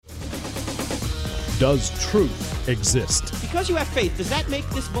Does truth exist? Because you have faith, does that make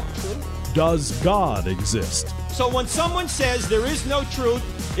this book true? Does God exist? So when someone says there is no truth,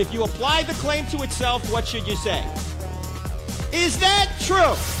 if you apply the claim to itself, what should you say? Is that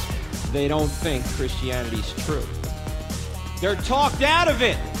true? They don't think Christianity's true. They're talked out of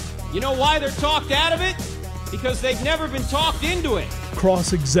it. You know why they're talked out of it? Because they've never been talked into it.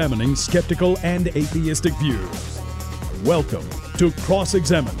 Cross-examining skeptical and atheistic views. Welcome to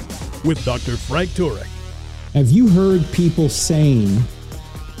Cross-Examine with Dr. Frank Turek. Have you heard people saying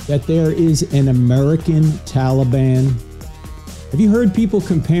that there is an American Taliban? Have you heard people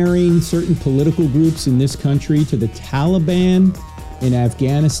comparing certain political groups in this country to the Taliban in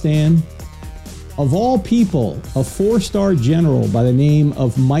Afghanistan? Of all people, a four-star general by the name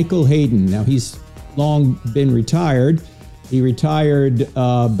of Michael Hayden. Now, he's long been retired. He retired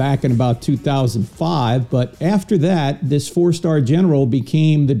back in about 2005, but after that, this four-star general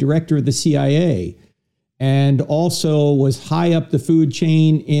became the director of the CIA and also was high up the food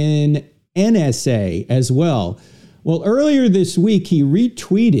chain in NSA as well. Well, earlier this week, he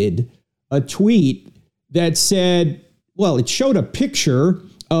retweeted a tweet that said, well, it showed a picture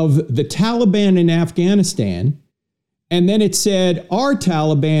of the Taliban in Afghanistan, and then it said, our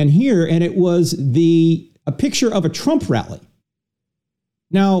Taliban here, and it was a picture of a Trump rally.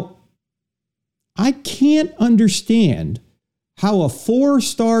 Now, I can't understand how a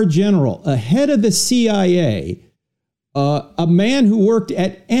four-star general, a head of the CIA, a man who worked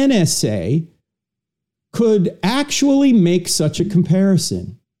at NSA, could actually make such a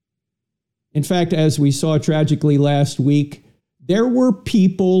comparison. In fact, as we saw tragically last week, there were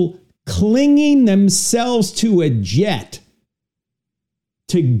people clinging themselves to a jet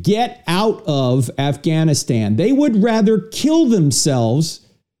to get out of Afghanistan. They would rather kill themselves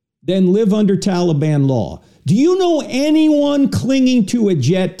than live under Taliban law. Do you know anyone clinging to a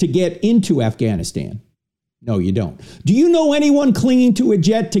jet to get into Afghanistan? No, you don't. Do you know anyone clinging to a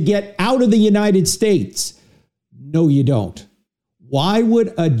jet to get out of the United States? No, you don't. Why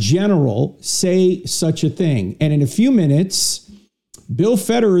would a general say such a thing? And in a few minutes, Bill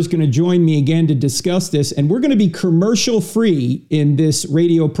Federer is going to join me again to discuss this, and we're going to be commercial-free in this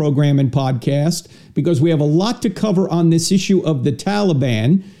radio program and podcast because we have a lot to cover on this issue of the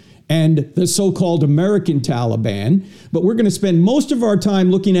Taliban and the so-called American Taliban. But we're going to spend most of our time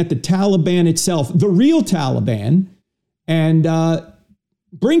looking at the Taliban itself, the real Taliban, and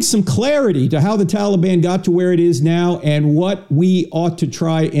bring some clarity to how the Taliban got to where it is now and what we ought to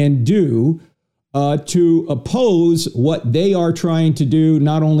try and do to oppose what they are trying to do,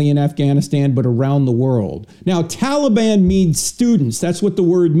 not only in Afghanistan, but around the world. Now, Taliban means students. That's what the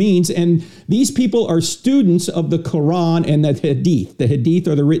word means. And these people are students of the Quran and the Hadith. The Hadith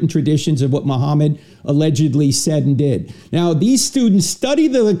are the written traditions of what Muhammad allegedly said and did. Now, these students study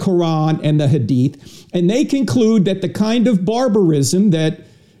the Quran and the Hadith, and they conclude that the kind of barbarism that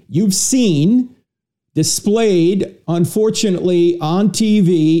you've seen displayed, unfortunately, on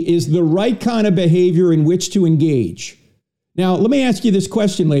TV is the right kind of behavior in which to engage. Now, let me ask you this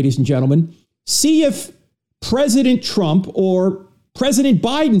question, ladies and gentlemen. See if President Trump, or President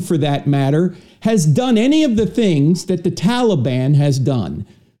Biden for that matter, has done any of the things that the Taliban has done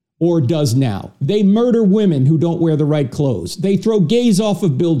or does now. They murder women who don't wear the right clothes. They throw gays off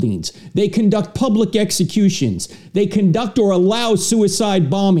of buildings. They conduct public executions. They conduct or allow suicide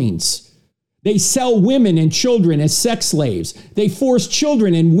bombings. They sell women and children as sex slaves. They force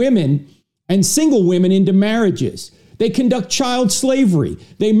children and women and single women into marriages. They conduct child slavery.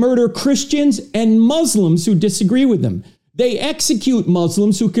 They murder Christians and Muslims who disagree with them. They execute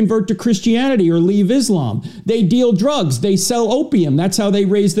Muslims who convert to Christianity or leave Islam. They deal drugs. They sell opium. That's how they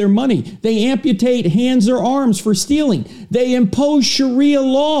raise their money. They amputate hands or arms for stealing. They impose Sharia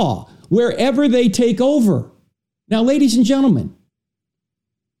law wherever they take over. Now, ladies and gentlemen,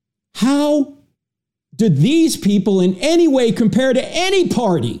 how do these people in any way compare to any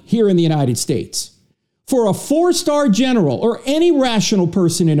party here in the United States? For a four-star general or any rational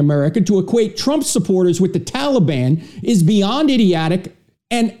person in America to equate Trump supporters with the Taliban is beyond idiotic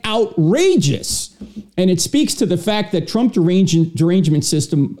and outrageous. And it speaks to the fact that Trump derangement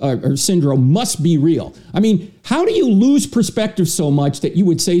system or syndrome must be real. I mean, how do you lose perspective so much that you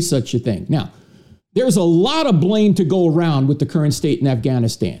would say such a thing? Now, there's a lot of blame to go around with the current state in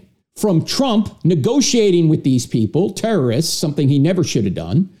Afghanistan. From Trump negotiating with these people, terrorists, something he never should have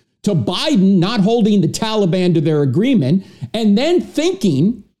done, to Biden not holding the Taliban to their agreement, and then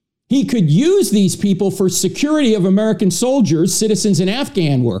thinking he could use these people for security of American soldiers, citizens, and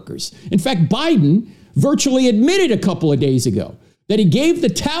Afghan workers. In fact, Biden virtually admitted a couple of days ago that he gave the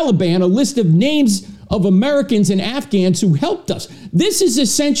Taliban a list of names of Americans and Afghans who helped us. This is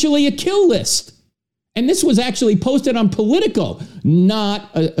essentially a kill list. And this was actually posted on Politico, not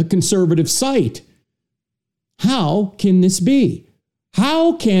a conservative site. How can this be?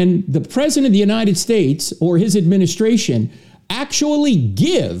 How can the President of the United States or his administration actually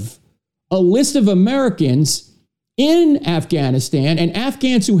give a list of Americans in Afghanistan and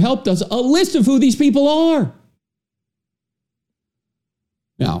Afghans who helped us a list of who these people are?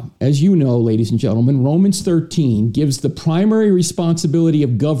 Now, as you know, ladies and gentlemen, Romans 13 gives the primary responsibility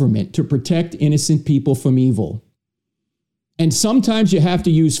of government to protect innocent people from evil. And sometimes you have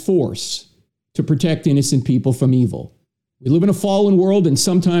to use force to protect innocent people from evil. We live in a fallen world, and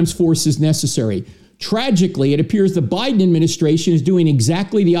sometimes force is necessary. Tragically, it appears the Biden administration is doing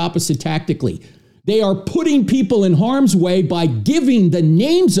exactly the opposite tactically. They are putting people in harm's way by giving the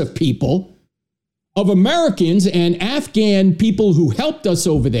names of people, of Americans and Afghan people who helped us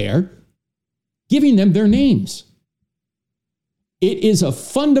over there, giving them their names. It is a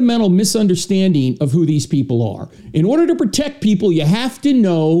fundamental misunderstanding of who these people are. In order to protect people, you have to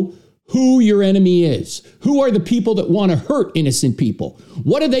know who your enemy is. Who are the people that want to hurt innocent people?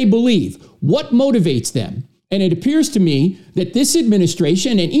 What do they believe? What motivates them? And it appears to me that this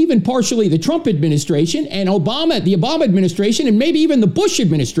administration, and even partially the Trump administration and the Obama administration, and maybe even the Bush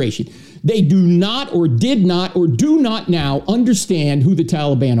administration, they do not or did not or do not now understand who the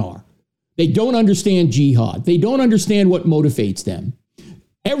Taliban are. They don't understand jihad. They don't understand what motivates them.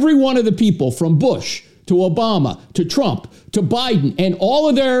 Every one of the people from Bush to Obama to Trump to Biden and all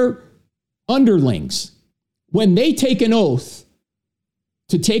of their underlings, when they take an oath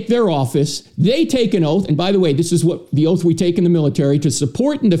to take their office, they take an oath, and by the way, this is what the oath we take in the military, to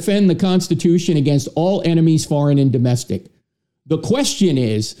support and defend the Constitution against all enemies, foreign and domestic. The question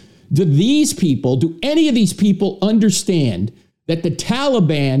is, do any of these people understand that the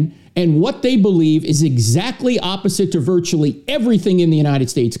Taliban and what they believe is exactly opposite to virtually everything in the United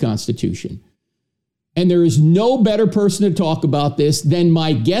States Constitution? And there is no better person to talk about this than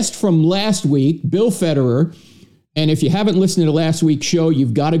my guest from last week, Bill Federer. And if you haven't listened to last week's show,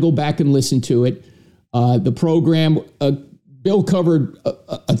 you've got to go back and listen to it. The program, Bill covered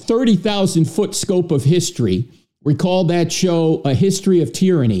a 30,000-foot scope of history. We call that show A History of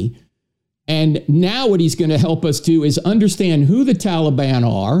Tyranny. And now what he's going to help us do is understand who the Taliban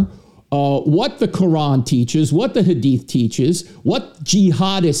are, what the Quran teaches, what the Hadith teaches, what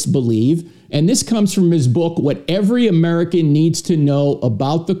jihadists believe. And this comes from his book, What Every American Needs to Know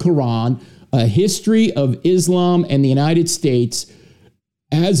About the Quran, A History of Islam and the United States.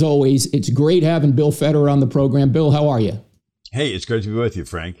 As always, it's great having Bill Federer on the program. Bill, how are you? Hey, it's great to be with you,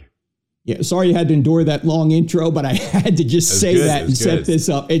 Frank. Yeah, sorry you had to endure that long intro, but I had to just say that and set this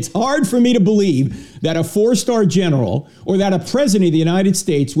up. It's hard for me to believe that a four-star general or that a president of the United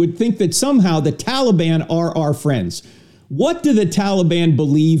States would think that somehow the Taliban are our friends. What do the Taliban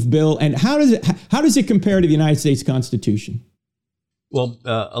believe, Bill, and how does it compare to the United States Constitution? Well,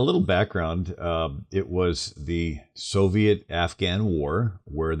 a little background. It was the Soviet-Afghan War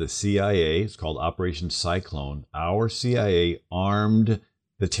where the CIA, it's called Operation Cyclone, our CIA armed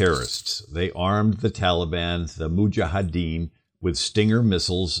the terrorists. They armed the Taliban, the Mujahideen, with Stinger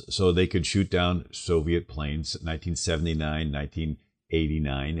missiles so they could shoot down Soviet planes in 1979,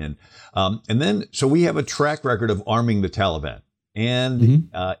 1989. And then, so we have a track record of arming the Taliban and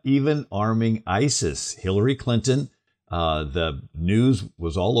even arming ISIS. Hillary Clinton, the news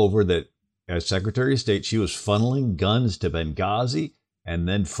was all over that as Secretary of State, she was funneling guns to Benghazi and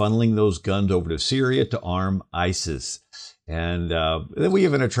then funneling those guns over to Syria to arm ISIS. And then we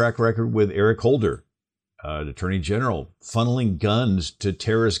have a track record with Eric Holder, Attorney General, funneling guns to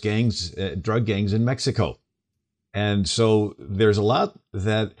terrorist gangs, drug gangs in Mexico. And so there's a lot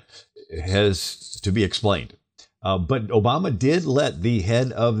that has to be explained. But Obama did let the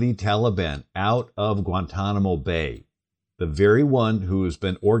head of the Taliban out of Guantanamo Bay, the very one who has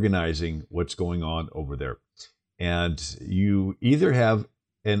been organizing what's going on over there. And you either have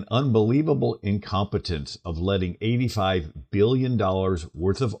an unbelievable incompetence of letting $85 billion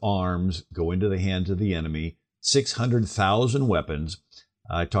worth of arms go into the hands of the enemy, 600,000 weapons.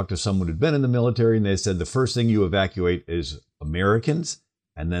 I talked to someone who'd been in the military, and they said the first thing you evacuate is Americans,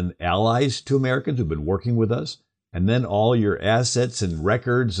 and then allies to Americans who've been working with us, and then all your assets and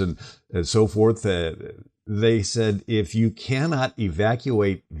records and so forth. They said if you cannot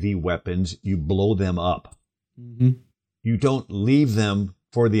evacuate the weapons, you blow them up. You don't leave them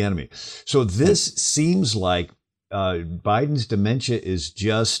for the enemy. So this seems like Biden's dementia is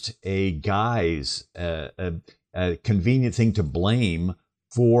just a guise, a convenient thing to blame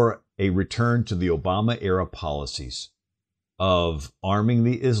for a return to the Obama-era policies of arming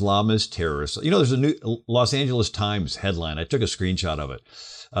the Islamist terrorists. You know, there's a new Los Angeles Times headline. I took a screenshot of it.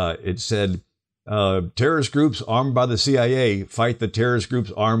 It said, terrorist groups armed by the CIA fight the terrorist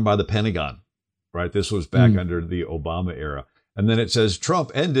groups armed by the Pentagon, right? This was back under the Obama era. And then it says Trump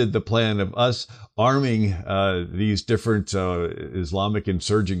ended the plan of us arming these different Islamic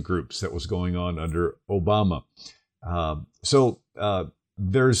insurgent groups that was going on under Obama. So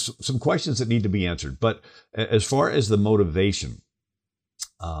there's some questions that need to be answered. But as far as the motivation,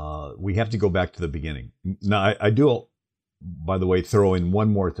 we have to go back to the beginning. Now, I do, by the way, throw in one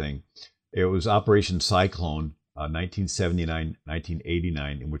more thing. It was Operation Cyclone, 1979,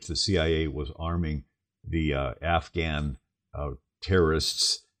 1989, in which the CIA was arming the Afghan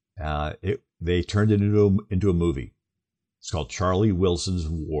terrorists. They turned it into a movie. It's called Charlie Wilson's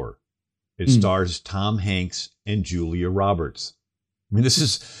War. It stars Tom Hanks and Julia Roberts. I mean,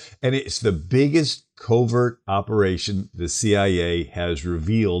 it's the biggest covert operation the CIA has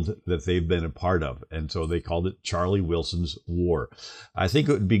revealed that they've been a part of. And so they called it Charlie Wilson's War. I think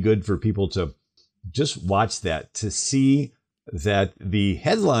it would be good for people to just watch that, to see that the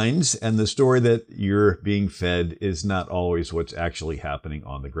headlines and the story that you're being fed is not always what's actually happening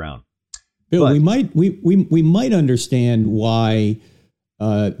on the ground. Bill, we might understand why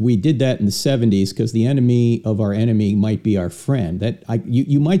we did that in the 70s, because the enemy of our enemy might be our friend.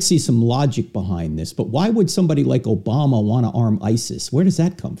 You might see some logic behind this, but why would somebody like Obama want to arm ISIS? Where does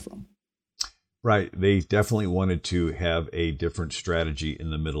that come from? Right. They definitely wanted to have a different strategy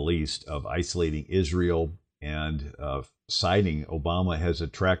in the Middle East of isolating Israel and siding. Obama has a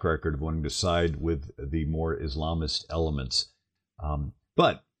track record of wanting to side with the more Islamist elements.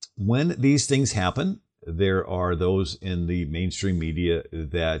 But when these things happen, there are those in the mainstream media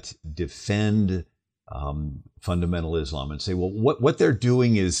that defend fundamental Islam and say, well, what they're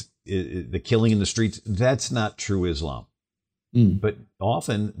doing is the killing in the streets. That's not true Islam. But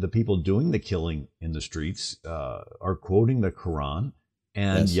often the people doing the killing in the streets are quoting the Quran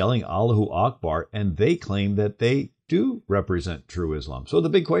and yelling Allahu Akbar, and they claim that they do represent true Islam. So the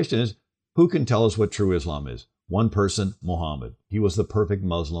big question is, who can tell us what true Islam is? One person, Muhammad. He was the perfect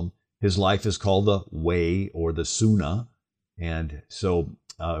Muslim. His life is called the Way or the Sunnah. And so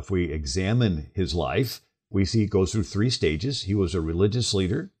if we examine his life, we see it goes through three stages. He was a religious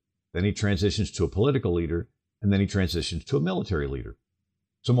leader, then he transitions to a political leader, and then he transitions to a military leader.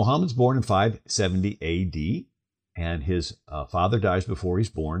 So Muhammad's born in 570 AD, and his father dies before he's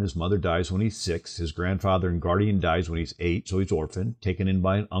born. His mother dies when he's 6. His grandfather and guardian dies when he's 8, so he's orphaned, taken in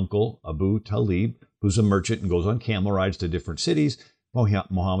by an uncle, Abu Talib, who's a merchant and goes on camel rides to different cities.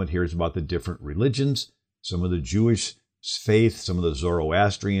 Muhammad hears about the different religions, some of the Jewish faith, some of the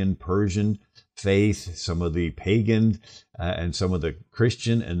Zoroastrian, Persian faith, some of the pagan, and some of the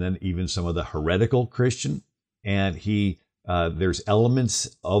Christian, and then even some of the heretical Christian. And there's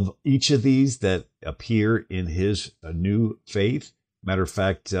elements of each of these that appear in his new faith. Matter of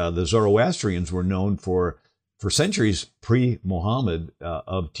fact, the Zoroastrians were known for centuries pre-Muhammad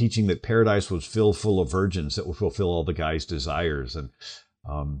of teaching that paradise was filled full of virgins that would fulfill all the guy's desires. And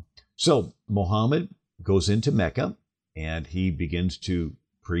so Muhammad goes into Mecca and he begins to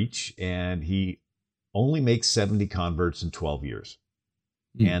preach, and he only makes 70 converts in 12 years.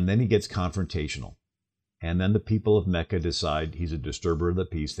 And then he gets confrontational. And then the people of Mecca decide he's a disturber of the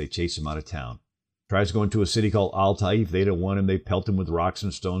peace. They chase him out of town. Tries to go into a city called Al-Taif. They don't want him. They pelt him with rocks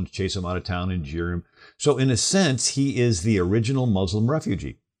and stones, chase him out of town, and jeer him. So in a sense, he is the original Muslim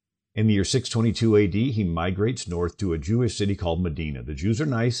refugee. In the year 622 AD, he migrates north to a Jewish city called Medina. The Jews are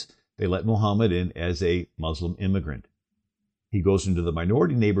nice. They let Muhammad in as a Muslim immigrant. He goes into the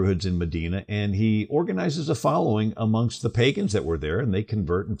minority neighborhoods in Medina, and he organizes a following amongst the pagans that were there, and they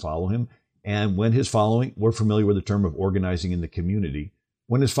convert and follow him. And when his following, we're familiar with the term of organizing in the community.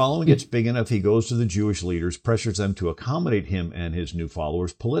 When his following gets big enough, he goes to the Jewish leaders, pressures them to accommodate him and his new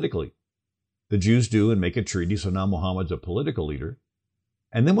followers politically. The Jews do and make a treaty, so now Muhammad's a political leader.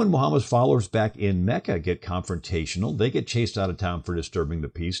 And then when Muhammad's followers back in Mecca get confrontational, they get chased out of town for disturbing the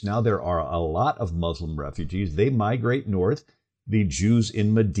peace. Now there are a lot of Muslim refugees. They migrate north. The Jews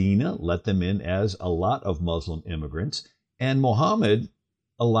in Medina let them in as a lot of Muslim immigrants. And Muhammad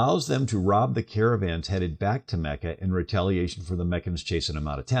allows them to rob the caravans headed back to Mecca in retaliation for the Meccans chasing them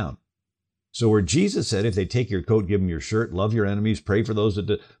out of town. So where Jesus said, if they take your coat, give them your shirt, love your enemies, pray for those that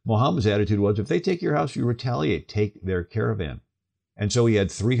do, Muhammad's attitude was, if they take your house, you retaliate, take their caravan. And so he had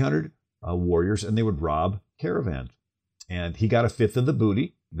 300 warriors, and they would rob caravans. And he got a fifth of the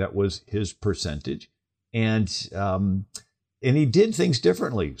booty. That was his percentage. And he did things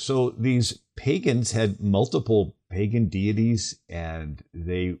differently. So these pagans had multiple pagan deities, and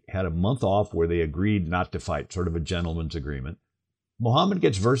they had a month off where they agreed not to fight, sort of a gentleman's agreement. Muhammad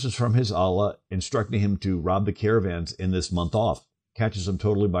gets verses from his Allah instructing him to rob the caravans in this month off. catches them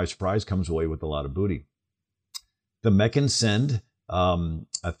totally by surprise, comes away with a lot of booty. The Meccans send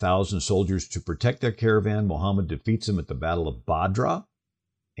 1,000 soldiers to protect their caravan. Muhammad defeats them at the Battle of Badra.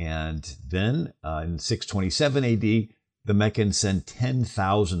 And then in 627 AD, the Meccans send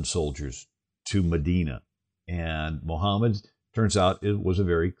 10,000 soldiers to Medina. And Muhammad, turns out, it was a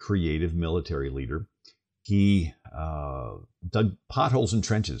very creative military leader. He dug potholes and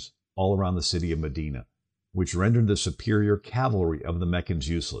trenches all around the city of Medina, which rendered the superior cavalry of the Meccans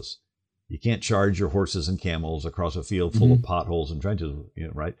useless. You can't charge your horses and camels across a field full of potholes and trenches,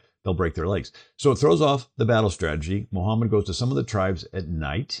 right? They'll break their legs. So it throws off the battle strategy. Muhammad goes to some of the tribes at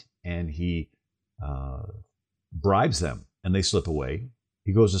night, and he bribes them, and they slip away.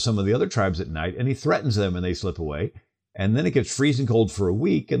 He goes to some of the other tribes at night, and he threatens them, and they slip away. And then it gets freezing cold for a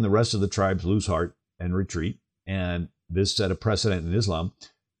week, and the rest of the tribes lose heart and retreat. And this set a precedent in Islam.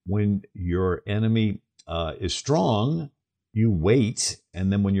 When your enemy is strong, you wait,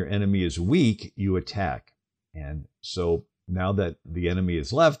 and then when your enemy is weak, you attack. And so now that the enemy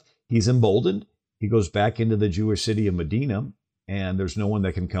is left, he's emboldened. He goes back into the Jewish city of Medina, and there's no one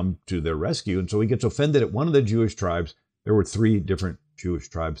that can come to their rescue. And so he gets offended at one of the Jewish tribes. There were 3 different Jewish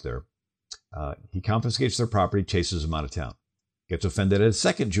tribes there. He confiscates their property, chases them out of town. Gets offended at a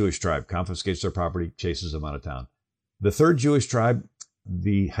second Jewish tribe, confiscates their property, chases them out of town. The third Jewish tribe,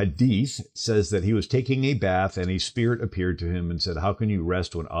 the Hadith, says that he was taking a bath and a spirit appeared to him and said, "How can you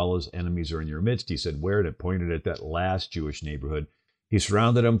rest when Allah's enemies are in your midst?" He said, "Where?" And it pointed at that last Jewish neighborhood. He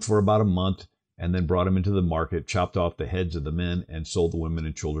surrounded them for about a month and then brought them into the market, chopped off the heads of the men, and sold the women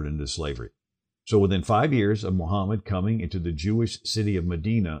and children into slavery. So within 5 years of Muhammad coming into the Jewish city of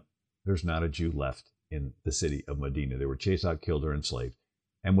Medina, there's not a Jew left in the city of Medina. They were chased out, killed, or enslaved.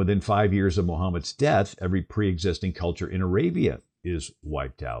 And within 5 years of Muhammad's death, every pre-existing culture in Arabia is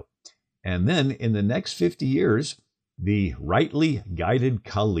wiped out. And then in the next 50 years, the rightly guided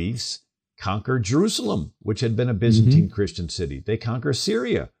caliphs conquer Jerusalem, which had been a Byzantine Christian city. They conquer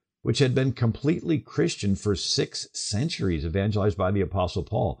Syria, which had been completely Christian for 6 centuries, evangelized by the Apostle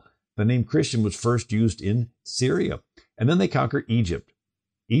Paul. The name Christian was first used in Syria. And then they conquer Egypt.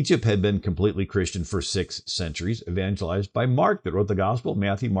 Egypt had been completely Christian for 6 centuries, evangelized by Mark, that wrote the gospel,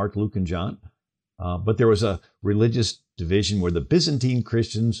 Matthew, Mark, Luke, and John. But there was a religious division where the Byzantine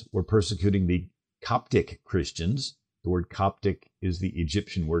Christians were persecuting the Coptic Christians. The word Coptic is the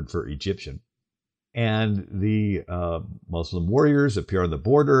Egyptian word for Egyptian. And the Muslim warriors appear on the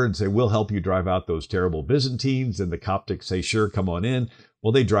border and say, "We'll help you drive out those terrible Byzantines." And the Coptics say, "Sure, come on in."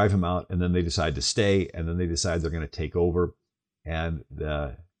 Well, they drive them out, and then they decide to stay, and then they decide they're going to take over. And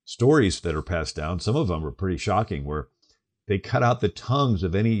the stories that are passed down, some of them are pretty shocking, where they cut out the tongues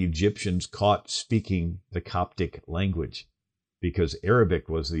of any Egyptians caught speaking the Coptic language, because Arabic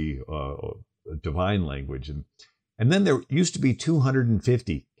was the divine language. And then there used to be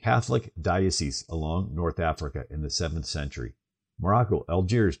 250 Catholic dioceses along North Africa in the 7th century. Morocco,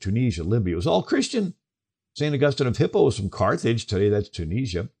 Algiers, Tunisia, Libya, it was all Christian. St. Augustine of Hippo was from Carthage. Today that's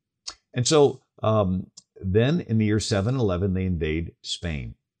Tunisia. And so then in the year 711, they invade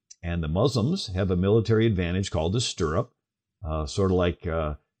Spain. And the Muslims have a military advantage called the stirrup, sort of like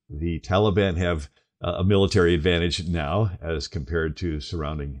the Taliban have a military advantage now as compared to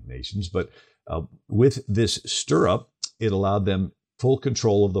surrounding nations. But with this stirrup, it allowed them full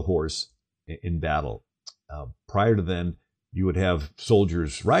control of the horse in battle. Prior to then, you would have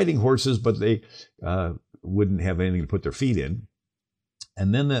soldiers riding horses, but they wouldn't have anything to put their feet in.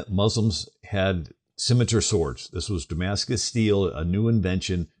 And then the Muslims had scimitar swords. This was Damascus steel, a new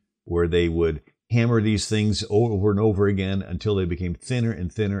invention where they would hammer these things over and over again until they became thinner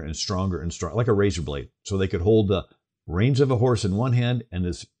and thinner and stronger, like a razor blade. So they could hold the reins of a horse in one hand and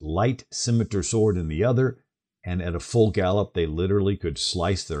this light scimitar sword in the other. And at a full gallop, they literally could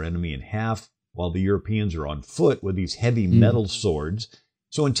slice their enemy in half, while the Europeans are on foot with these heavy metal swords.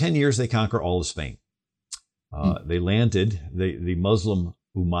 So in 10 years, they conquer all of Spain. They landed, the Muslim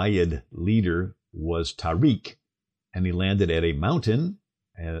Umayyad leader was Tariq, and he landed at a mountain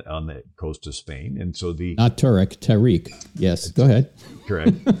on the coast of Spain. And so Not Turek, Tariq. Yes, go ahead.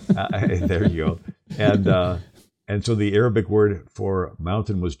 Correct. There you go. And so the Arabic word for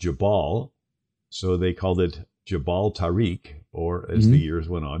mountain was Jabal. So they called it Jabal Tariq, or as the years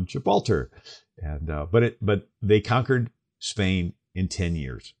went on, Gibraltar. And but they conquered Spain in 10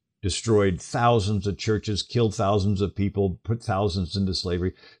 years, destroyed thousands of churches, killed thousands of people, put thousands into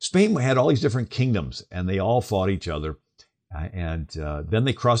slavery. Spain had all these different kingdoms, and they all fought each other. And then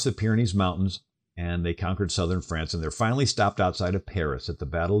they crossed the Pyrenees Mountains, and they conquered southern France. And they're finally stopped outside of Paris at the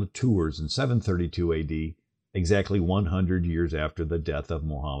Battle of Tours in 732 AD, exactly 100 years after the death of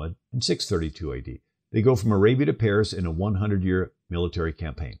Muhammad in 632 AD. They go from Arabia to Paris in a 100-year military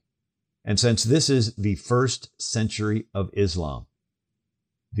campaign. And since this is the 1st century of Islam,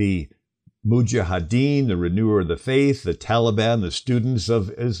 the Mujahideen, the Renewer of the Faith, the Taliban, the students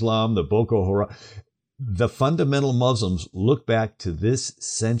of Islam, the Boko Haram, the fundamental Muslims look back to this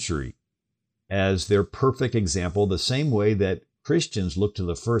century as their perfect example, the same way that Christians look to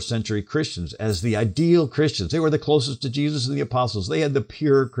the 1st century Christians as the ideal Christians. They were the closest to Jesus and the apostles. They had the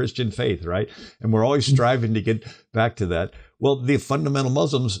pure Christian faith, right? And we're always striving to get back to that. Well, the fundamental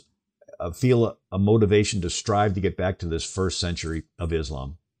Muslims feel a motivation to strive to get back to this 1st century of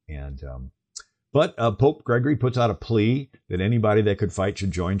Islam. And but Pope Gregory puts out a plea that anybody that could fight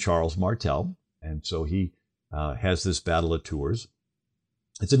should join Charles Martel. And so he has this battle of Tours.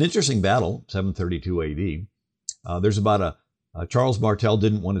 It's an interesting battle, 732 AD. There's about Charles Martel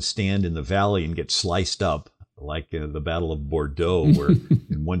didn't want to stand in the valley and get sliced up like the Battle of Bordeaux, where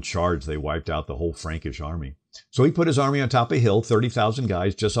in one charge they wiped out the whole Frankish army. So he put his army on top of a hill, 30,000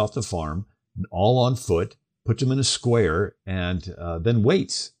 guys just off the farm, all on foot, puts them in a square, and then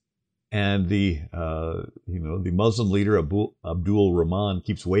waits. And the Muslim leader Abdul Rahman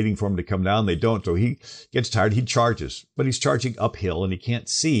keeps waiting for him to come down. They don't, so he gets tired. He charges, but he's charging uphill, and he can't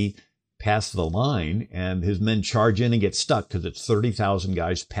see past the line. And his men charge in and get stuck because it's 30,000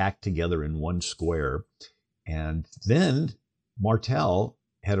 guys packed together in one square. And then Martel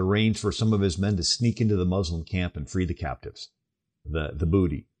had arranged for some of his men to sneak into the Muslim camp and free the captives, the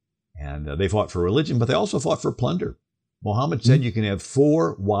booty. And they fought for religion, but they also fought for plunder. Muhammad said you can have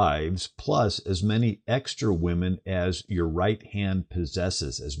 4 wives plus as many extra women as your right hand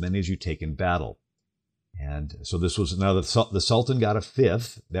possesses, as many as you take in battle. And so this was, now the Sultan got a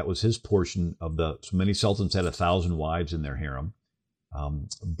 5th. That was his portion of so many sultans had 1,000 wives in their harem.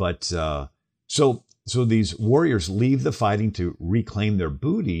 So these warriors leave the fighting to reclaim their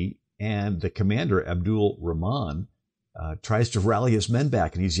booty, and the commander, Abdul Rahman, tries to rally his men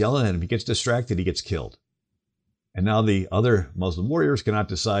back, and he's yelling at him. He gets distracted. He gets killed. And now the other Muslim warriors cannot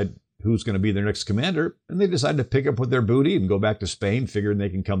decide who's going to be their next commander, and they decide to pick up with their booty and go back to Spain, figuring they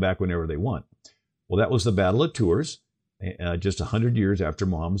can come back whenever they want. Well, that was the Battle of Tours, just 100 years after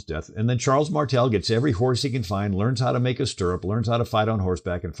Muhammad's death. And then Charles Martel gets every horse he can find, learns how to make a stirrup, learns how to fight on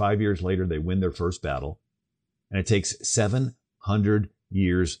horseback, and 5 years later they win their first battle. And it takes 700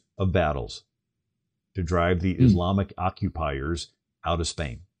 years of battles to drive the Islamic occupiers out of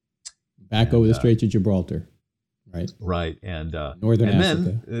Spain. Back over the Straits of Gibraltar. Right. And Northern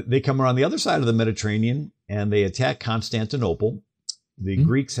Africa. Then they come around the other side of the Mediterranean and they attack Constantinople. The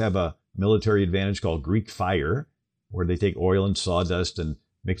Greeks have a military advantage called Greek fire, where they take oil and sawdust and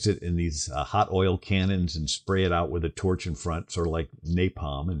mix it in these hot oil cannons and spray it out with a torch in front, sort of like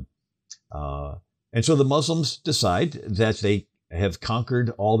napalm. And so the Muslims decide that they have conquered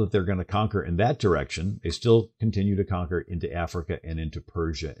all that they're going to conquer in that direction. They still continue to conquer into Africa and into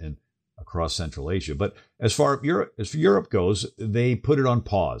Persia and across Central Asia. But as far as Europe goes, they put it on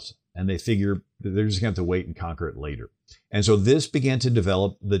pause, and they figure they're just going to have to wait and conquer it later. And so this began to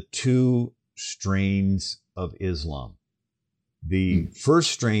develop the 2 strains of Islam. The first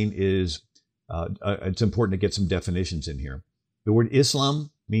strain is, it's important to get some definitions in here. The word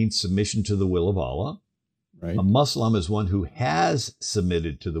Islam means submission to the will of Allah. Right. A Muslim is one who has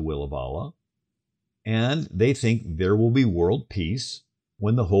submitted to the will of Allah, and they think there will be world peace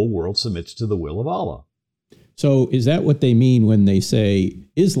when the whole world submits to the will of Allah. So is that what they mean when they say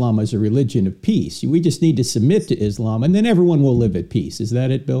Islam is a religion of peace? We just need to submit to Islam and then everyone will live at peace. Is that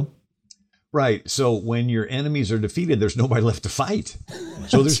it, Bill? Right. So when your enemies are defeated, there's nobody left to fight.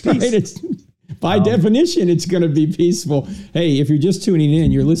 So there's peace. Right. By definition, it's going to be peaceful. Hey, if you're just tuning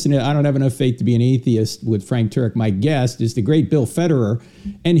in, you're listening to I Don't Have Enough Faith to Be an Atheist with Frank Turek. My guest is the great Bill Federer,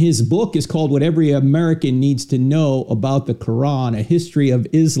 and his book is called What Every American Needs to Know About the Quran, A History of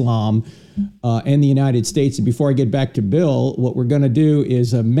Islam and the United States. And before I get back to Bill, what we're going to do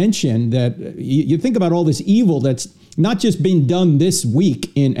is mention that you think about all this evil that's not just been done this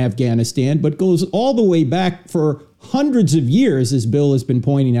week in Afghanistan, but goes all the way back for hundreds of years, as Bill has been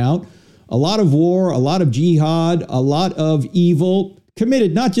pointing out. A lot of war, a lot of jihad, a lot of evil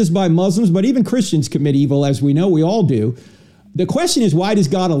committed not just by Muslims, but even Christians commit evil, as we know, we all do. The question is, why does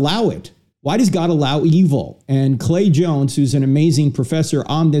God allow it? Why does God allow evil? And Clay Jones, who's an amazing professor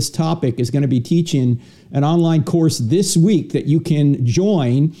on this topic, is going to be teaching an online course this week that you can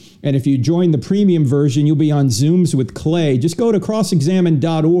join. And if you join the premium version, you'll be on Zooms with Clay. Just go to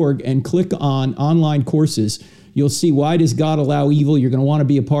crossexamine.org and click on online courses. You'll see why does God allow evil. You're going to want to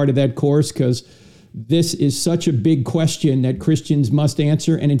be a part of that course because this is such a big question that Christians must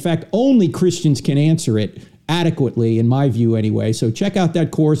answer. And in fact, only Christians can answer it adequately, in my view anyway. So check out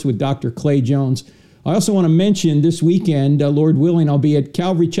that course with Dr. Clay Jones I also want to mention this weekend, Lord willing, I'll be at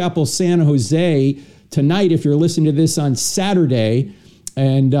Calvary Chapel, San Jose tonight if you're listening to this on Saturday.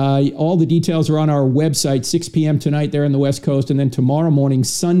 And all the details are on our website, 6 p.m. tonight there on the West Coast. And then tomorrow morning,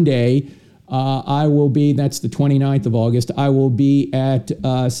 Sunday, I will be, that's the 29th of August, I will be at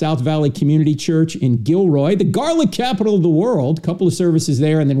South Valley Community Church in Gilroy, the garlic capital of the world. A couple of services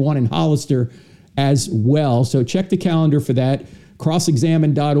there, and then one in Hollister as well. So check the calendar for that,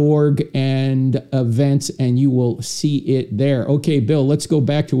 crossexamine.org and events, and you will see it there. Okay, Bill, let's go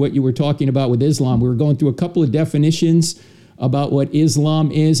back to what you were talking about with Islam. We were going through a couple of definitions about what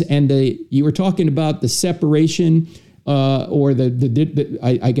Islam is, and you were talking about the separation or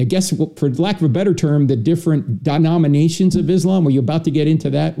I guess, for lack of a better term, the different denominations of Islam. Were you about to get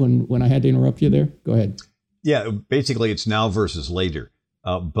into that when I had to interrupt you there? Go ahead. Yeah, basically it's now versus later.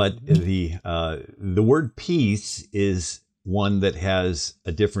 But the word peace is one that has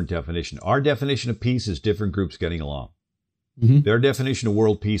a different definition. Our definition of peace is different groups getting along. Mm-hmm. Their definition of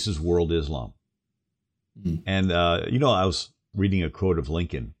world peace is world Islam. Mm-hmm. And, I was reading a quote of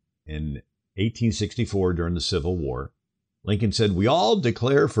Lincoln in 1864 during the Civil War. Lincoln said, "We all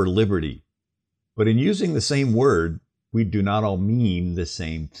declare for liberty, but in using the same word, we do not all mean the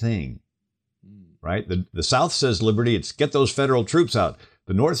same thing." Right? The South says liberty, it's get those federal troops out.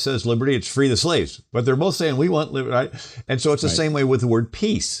 The North says liberty, it's free the slaves. But they're both saying we want liberty, right? And so it's the same way with the word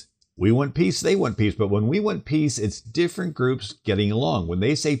peace. We want peace, they want peace. But when we want peace, it's different groups getting along. When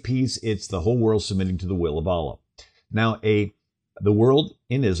they say peace, it's the whole world submitting to the will of Allah. Now, the world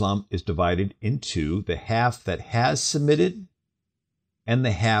in Islam is divided into the half that has submitted and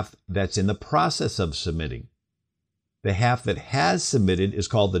the half that's in the process of submitting. The half that has submitted is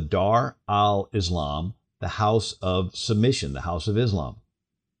called the Dar al-Islam, the house of submission, the house of Islam.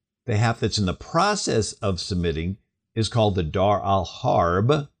 The half that's in the process of submitting is called the Dar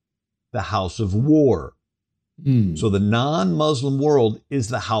al-Harb, the house of war. So the non-Muslim world is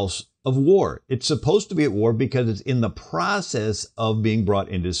the house of war. It's supposed to be at war because it's in the process of being brought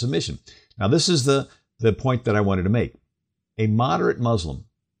into submission. Now, this is the point that I wanted to make. A moderate Muslim,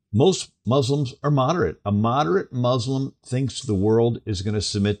 most Muslims are moderate. A moderate Muslim thinks the world is going to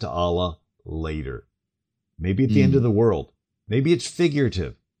submit to Allah later. Maybe at the end of the world. Maybe it's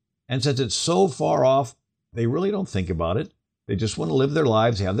figurative. And since it's so far off, they really don't think about it. They just want to live their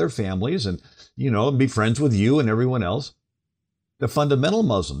lives, have their families, and, be friends with you and everyone else. The fundamental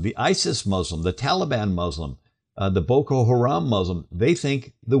Muslim, the ISIS Muslim, the Taliban Muslim, the Boko Haram Muslim, they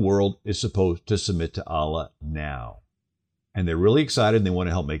think the world is supposed to submit to Allah now. And they're really excited and they want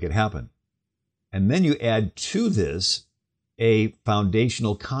to help make it happen. And then you add to this a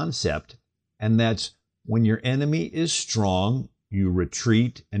foundational concept, and that's when your enemy is strong, you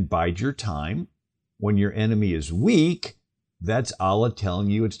retreat and bide your time. When your enemy is weak, that's Allah telling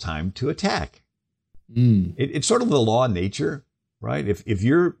you it's time to attack. It's sort of the law of nature, right? If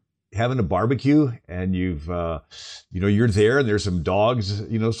you're having a barbecue and you've, you're there and there's some dogs,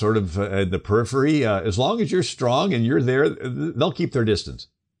 sort of in the periphery, as long as you're strong and you're there, they'll keep their distance.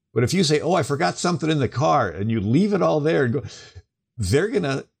 But if you say, "Oh, I forgot something in the car," and you leave it all there and go, they're going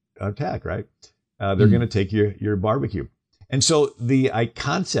to attack, right? They're going to take your barbecue. And so the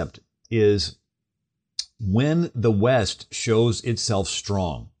concept is when the West shows itself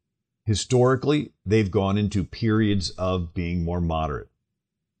strong, historically, they've gone into periods of being more moderate.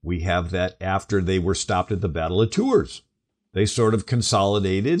 We have that after they were stopped at the Battle of Tours. They sort of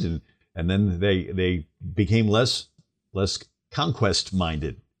consolidated and then they became less conquest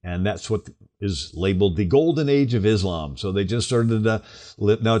minded. And that's what is labeled the golden age of Islam. So they just started to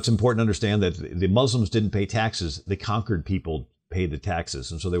live. Now, it's important to understand that the Muslims didn't pay taxes. The conquered people paid the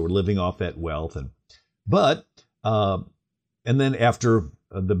taxes. And so they were living off that wealth. And then after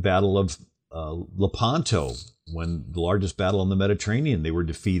the Battle of Lepanto, when the largest battle in the Mediterranean, they were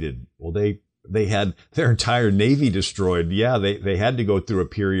defeated. Well, they had their entire navy destroyed. Yeah, they had to go through a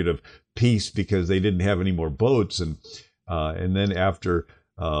period of peace because they didn't have any more boats. And then after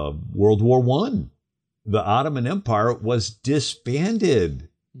World War I, the Ottoman Empire was disbanded.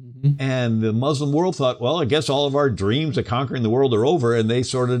 And the Muslim world thought, well, I guess all of our dreams of conquering the world are over, and they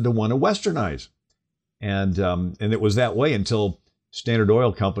started to want to westernize. And it was that way until Standard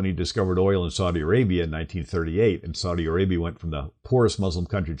Oil Company discovered oil in Saudi Arabia in 1938, and Saudi Arabia went from the poorest Muslim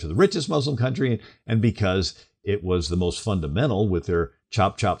country to the richest Muslim country, and because it was the most fundamental with their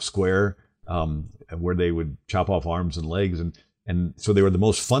chop square, where they would chop off arms and legs, and so they were the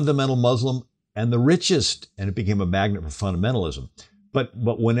most fundamental Muslim and the richest, and it became a magnet for fundamentalism. But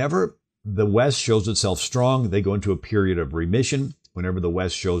whenever the West shows itself strong, they go into a period of remission. Whenever the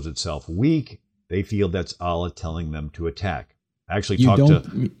West shows itself weak, they feel that's Allah telling them to attack. I actually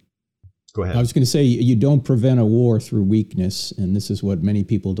Go ahead. I was going to say, you don't prevent a war through weakness, and this is what many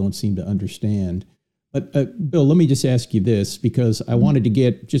people don't seem to understand. But Bill, let me just ask you this, because I wanted to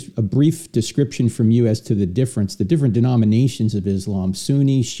get just a brief description from you as to the different denominations of Islam: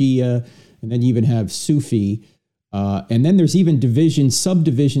 Sunni, Shia, and then you even have Sufi. And then there's even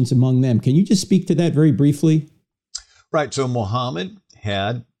subdivisions among them. Can you just speak to that very briefly? Right. So Muhammad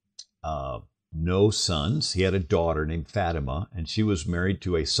had no sons. He had a daughter named Fatima, and she was married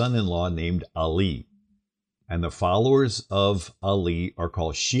to a son-in-law named Ali. And the followers of Ali are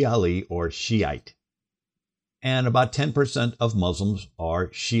called Shi'ali or Shiite. And about 10% of Muslims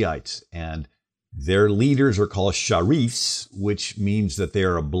are Shiites. And their leaders are called Sharifs, which means that they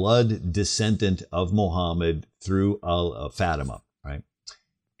are a blood descendant of Muhammad through Fatima, right?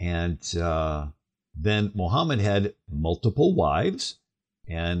 And then Muhammad had multiple wives,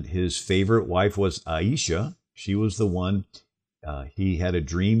 and his favorite wife was Aisha. She was the one, he had a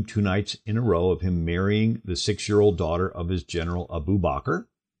dream 2 nights in a row of him marrying the 6-year-old daughter of his general Abu Bakr.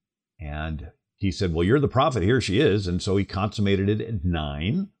 And he said, well, you're the prophet, here she is. And so he consummated it at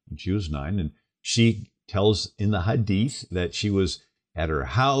 9, when she was 9. And she tells in the hadith that she was at her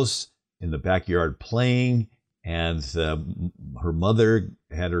house in the backyard playing, and her mother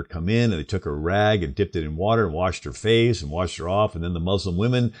had her come in, and they took a rag and dipped it in water and washed her face and washed her off. And then the Muslim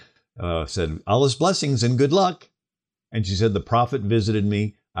women said, Allah's blessings and good luck. And she said, the prophet visited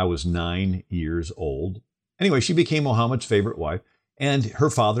me. I was 9 years old. Anyway, she became Muhammad's favorite wife, and her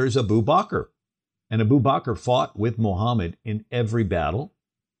father is Abu Bakr. And Abu Bakr fought with Muhammad in every battle.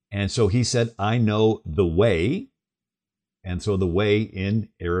 And so he said, I know the way. And so the way in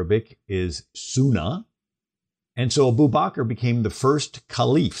Arabic is Sunnah. And so Abu Bakr became the first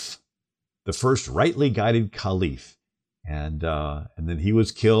caliph, the first rightly guided caliph. And then he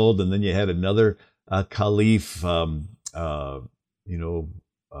was killed. And then you had another caliph, Umar,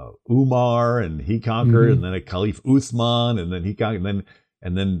 and he conquered. Mm-hmm. And then a caliph Uthman, and then he conquered.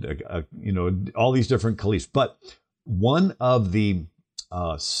 And then all these different caliphs. But one of the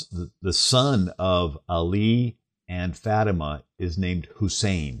son of Ali and Fatima is named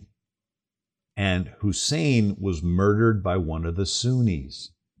Hussein. And Hussein was murdered by one of the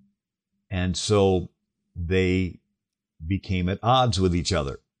Sunnis. And so they became at odds with each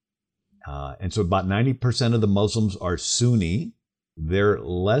other. And so about 90% of the Muslims are Sunni. They're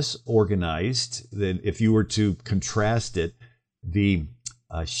less organized than, if you were to contrast it, the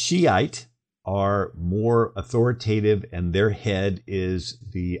Shiite are more authoritative, and their head is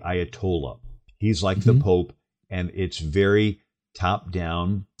the Ayatollah. He's like the Pope, and it's very top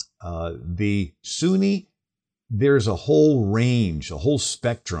down. The Sunni, there's a whole range, a whole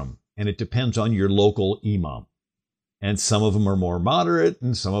spectrum, and it depends on your local imam. And some of them are more moderate,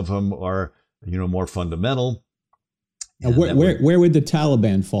 and some of them are, more fundamental. Now, where would the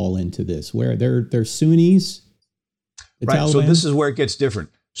Taliban fall into this? Where they're Sunnis? Right. Taliban? So this is where it gets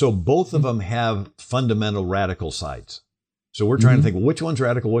different. So both of them have fundamental radical sides. So we're trying to think, well, which one's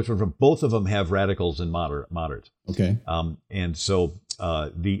radical, which one's from? Both of them have radicals and moderates. Okay. And so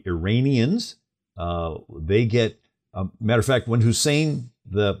the Iranians, they get, matter of fact, when Hussein,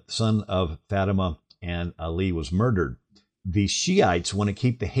 the son of Fatima and Ali, was murdered, the Shiites want to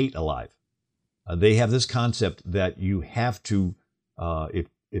keep the hate alive. They have this concept that you have to,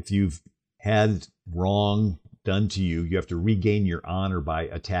 if you've had wrong done to you, you have to regain your honor by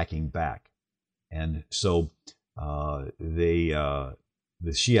attacking back. And so the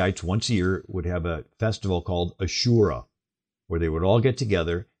Shiites once a year would have a festival called Ashura, where they would all get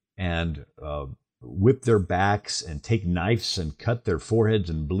together and whip their backs and take knives and cut their foreheads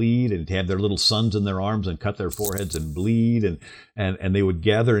and bleed, and have their little sons in their arms and cut their foreheads and bleed, and they would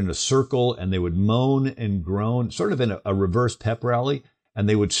gather in a circle, and they would moan and groan, sort of in a reverse pep rally, and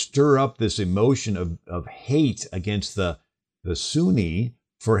they would stir up this emotion of hate against the Sunni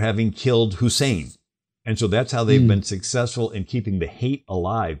for having killed Hussein. And so that's how they've been successful in keeping the hate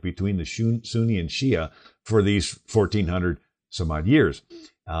alive between the Sunni and Shia for these 1,400 some odd years.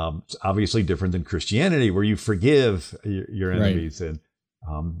 It's obviously different than Christianity, where you forgive your enemies. Right.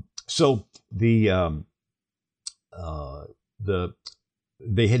 And so did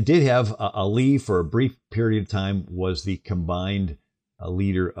have Ali for a brief period of time, was the combined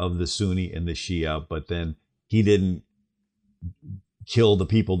leader of the Sunni and the Shia, but then he didn't kill the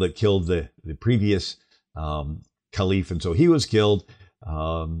people that killed the previous caliph, and so he was killed.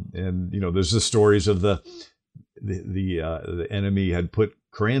 And there's the stories of the enemy had put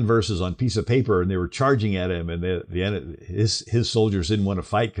Quran verses on piece of paper, and they were charging at him, and his soldiers didn't want to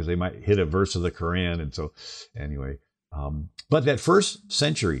fight because they might hit a verse of the Quran. And so anyway, but that first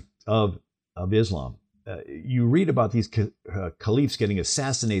century of Islam, you read about these caliphs getting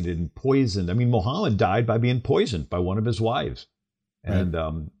assassinated and poisoned. I mean, Muhammad died by being poisoned by one of his wives. And,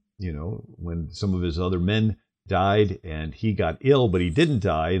 when some of his other men died and he got ill, but he didn't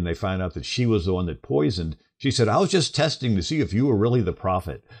die, and they found out that she was the one that poisoned, she said, I was just testing to see if you were really the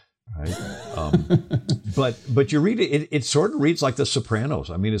prophet. Right. But you read it sort of reads like The Sopranos.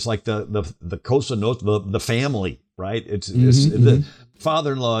 I mean, it's like the Cosa Nostra, the family, right? It's the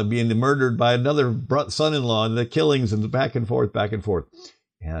father-in-law being murdered by another son-in-law, and the killings and the back and forth.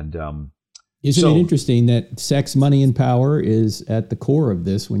 And isn't it interesting that sex, money, and power is at the core of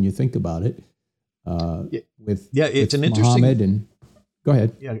this when you think about it? It's an interesting Muhammad and go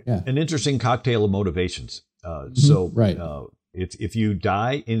ahead. Yeah, an interesting cocktail of motivations. If you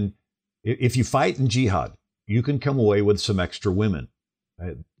die if you fight in jihad, you can come away with some extra women,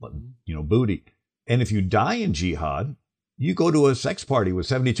 booty. And if you die in jihad, you go to a sex party with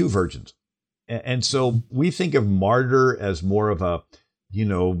 72 virgins. And so we think of martyr as more of a,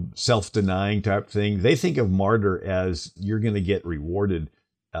 self-denying type thing. They think of martyr as you're going to get rewarded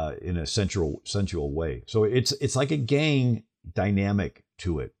in a sensual way. So it's like a gang dynamic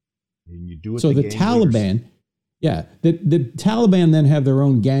to it. And you do it. So the Taliban. Yeah, the Taliban then have their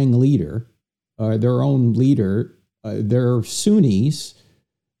own gang leader, their own leader. They're Sunnis,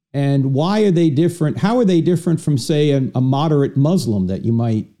 and why are they different? How are they different from, say, a moderate Muslim that you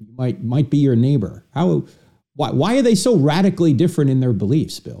might be your neighbor? Why are they so radically different in their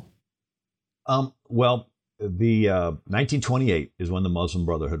beliefs, Bill? Well, the 1928 is when the Muslim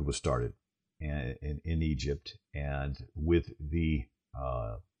Brotherhood was started in Egypt, and with the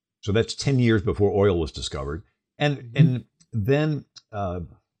so that's 10 years before oil was discovered. And then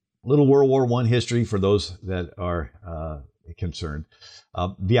little World War I history for those that are concerned.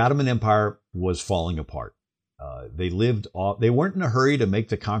 The Ottoman Empire was falling apart. They weren't in a hurry to make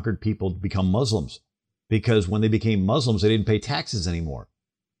the conquered people become Muslims, because when they became Muslims, they didn't pay taxes anymore.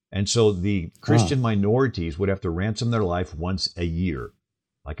 And so the Christian minorities would have to ransom their life once a year,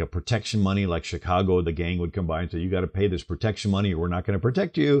 like a protection money, like Chicago, the gang would come by and say, you got to pay this protection money or we're not going to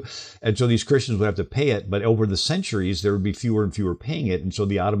protect you. And so these Christians would have to pay it. But over the centuries, there would be fewer and fewer paying it. And so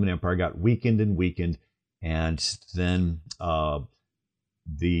the Ottoman Empire got weakened and weakened. And then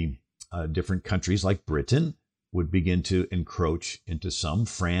the different countries like Britain would begin to encroach into some.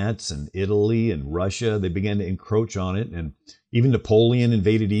 France and Italy and Russia, they began to encroach on it. And even Napoleon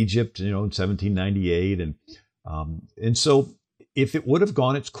invaded Egypt, in 1798. And so if it would have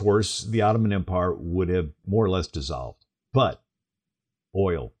gone its course, the Ottoman Empire would have more or less dissolved. But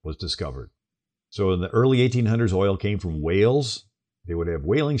oil was discovered. So in the early 1800s, oil came from whales. They would have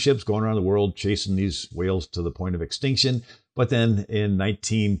whaling ships going around the world chasing these whales to the point of extinction. But then in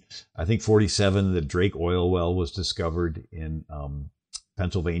 1947, the Drake oil well was discovered in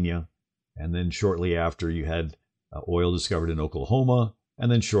Pennsylvania. And then shortly after, you had oil discovered in Oklahoma. And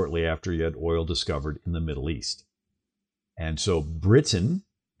then shortly after, you had oil discovered in the Middle East. And so Britain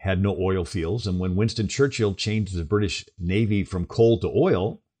had no oil fields. And when Winston Churchill changed the British Navy from coal to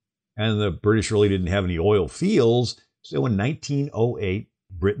oil, and the British really didn't have any oil fields, so in 1908,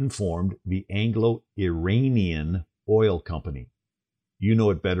 Britain formed the Anglo-Iranian Oil Company. You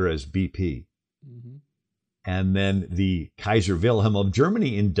know it better as BP. Mm-hmm. And then the Kaiser Wilhelm of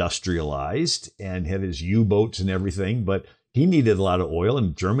Germany industrialized and had his U-boats and everything, but he needed a lot of oil,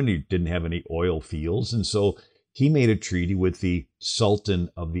 and Germany didn't have any oil fields. And so he made a treaty with the Sultan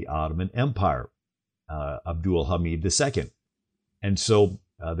of the Ottoman Empire, Abdul Hamid II. And so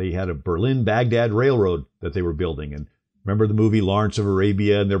they had a Berlin-Baghdad railroad that they were building. And remember the movie Lawrence of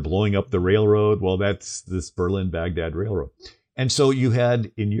Arabia, and they're blowing up the railroad? Well, that's this Berlin-Baghdad railroad. And so you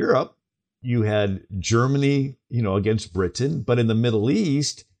had, in Europe, you had Germany, against Britain. But in the Middle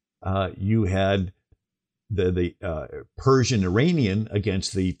East, you had the Persian Iranian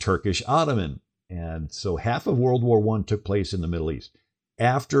against the Turkish Ottoman. And so half of World War I took place in the Middle East.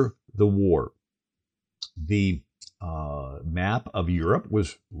 After the war, the map of Europe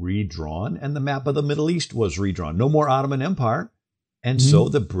was redrawn and the map of the Middle East was redrawn. No more Ottoman Empire. And so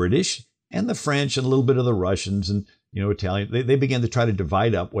the British and the French and a little bit of the Russians and, Italian, they began to try to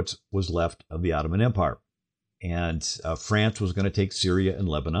divide up what was left of the Ottoman Empire. And France was going to take Syria and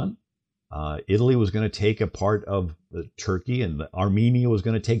Lebanon. Italy was going to take a part of Turkey, and Armenia was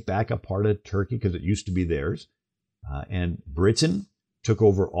going to take back a part of Turkey because it used to be theirs. And Britain took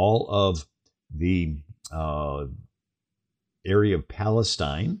over all of the area of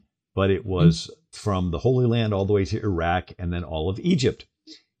Palestine, but it was from the Holy Land all the way to Iraq and then all of Egypt.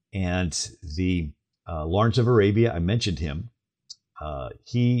 And the Lawrence of Arabia, I mentioned him,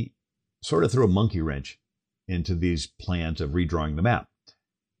 he sort of threw a monkey wrench into these plans of redrawing the map.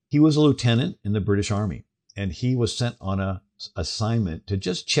 he was a lieutenant in the British Army, and he was sent on a assignment to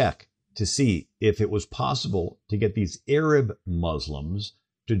just check to see if it was possible to get these Arab Muslims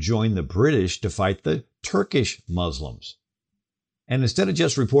to join the British to fight the Turkish Muslims. And instead of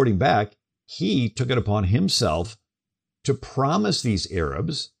just reporting back, he took it upon himself to promise these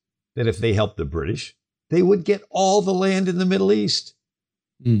Arabs that if they helped the British, they would get all the land in the Middle East.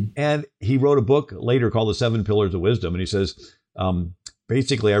 And he wrote a book later called The Seven Pillars of Wisdom. And he says,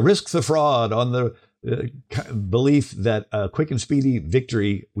 basically, I risked the fraud on the belief that a quick and speedy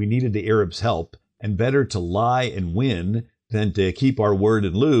victory, we needed the Arabs' help, and better to lie and win than to keep our word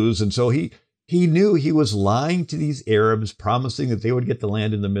and lose. And so he knew he was lying to these Arabs, promising that they would get the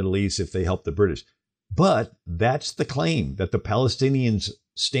land in the Middle East if they helped the British. But that's the claim that the Palestinians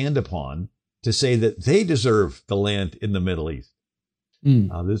stand upon to say that they deserve the land in the Middle East.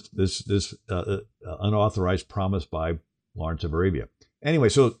 This unauthorized promise by Lawrence of Arabia. Anyway,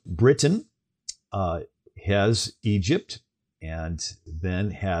 so Britain has Egypt and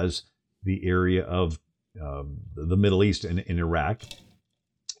then has the area of the Middle East and in Iraq.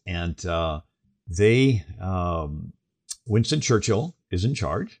 And Winston Churchill is in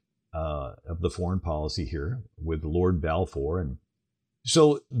charge of the foreign policy here with Lord Balfour. And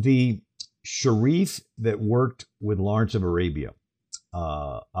so the Sharif that worked with Lawrence of Arabia,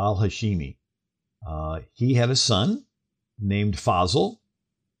 al-Hashimi, he had a son named Fazl,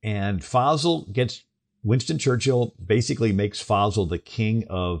 and Fazl gets, Winston Churchill basically makes Fazl the king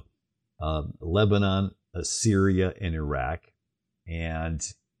of Lebanon, Syria, and Iraq. And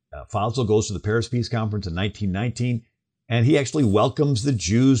Fazl goes to the Paris Peace Conference in 1919, and he actually welcomes the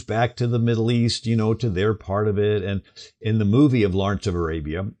Jews back to the Middle East, to their part of it. And in the movie of Lawrence of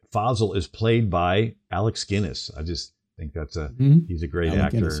Arabia, Fazl is played by Alex Guinness. I just think that's he's a great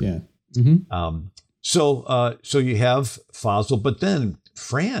actor. Guinness, yeah. So you have Fazl, but then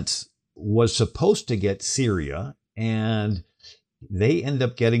France was supposed to get Syria, and they end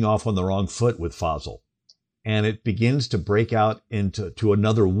up getting off on the wrong foot with Fazl. And it begins to break out into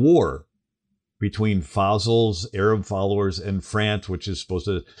another war between Fazl's Arab followers and France, which is supposed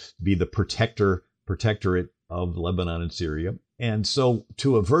to be the protectorate of Lebanon and Syria. And so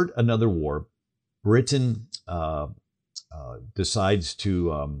to avert another war, Britain decides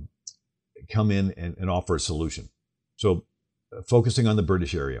to come in and offer a solution. So focusing on the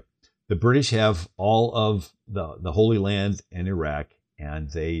British area. The British have all of the Holy Land and Iraq,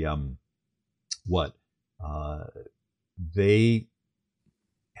 and they they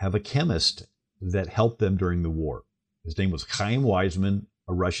have a chemist that helped them during the war. His name was Chaim Weizmann,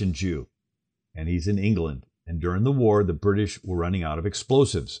 a Russian Jew, and he's in England. And during the war, the British were running out of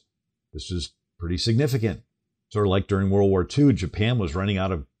explosives. This is pretty significant. Sort of like during World War II, Japan was running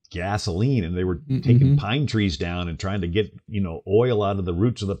out of gasoline, and they were taking pine trees down and trying to get, oil out of the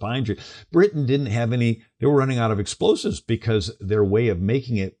roots of the pine tree. Britain didn't have any, they were running out of explosives because their way of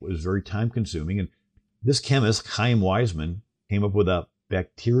making it was very time consuming. And this chemist, Chaim Weizmann, came up with a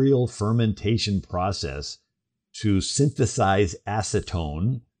bacterial fermentation process to synthesize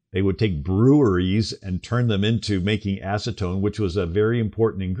acetone. They would take breweries and turn them into making acetone, which was a very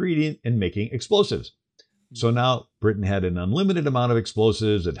important ingredient in making explosives. So now Britain had an unlimited amount of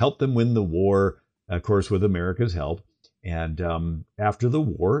explosives that helped them win the war, of course, with America's help. And after the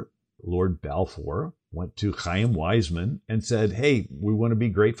war, Lord Balfour went to Chaim Weizmann and said, hey, we want to be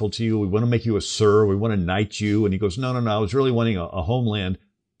grateful to you. We want to make you a sir. We want to knight you. And he goes, no. I was really wanting a homeland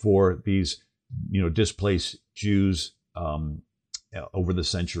for these, displaced Jews over the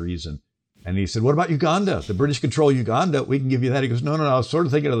centuries. And he said, what about Uganda? The British control Uganda. We can give you that. He goes, no. I was sort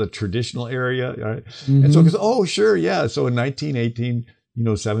of thinking of the traditional area. Right? And so he goes, oh, sure. Yeah. So in 1918,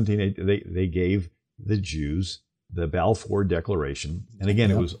 17, they gave the Jews the Balfour Declaration. And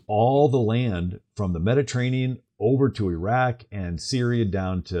again, it was all the land from the Mediterranean over to Iraq and Syria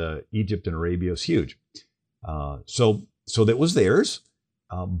down to Egypt and Arabia. It was huge. So that was theirs.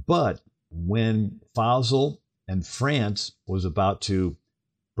 But when Fazl and France was about to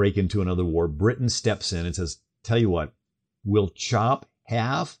break into another war, Britain steps in and says, tell you what, we'll chop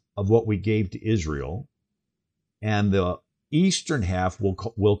half of what we gave to Israel, and the eastern half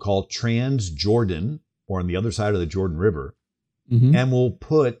we'll call Transjordan, or on the other side of the Jordan River, and we'll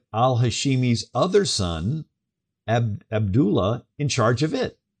put al-Hashimi's other son, Abdullah, in charge of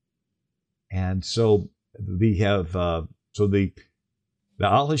it. And so we have the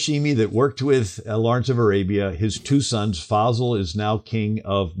al-Hashimi that worked with Lawrence of Arabia, his two sons, Fazl is now king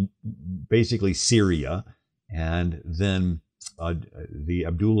of basically Syria, and then the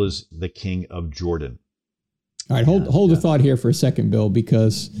Abdullah's the king of Jordan. All right, hold the thought here for a second, Bill,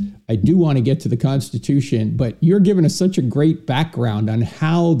 because I do want to get to the Constitution, but you're giving us such a great background on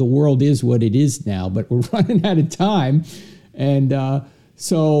how the world is what it is now, but we're running out of time. And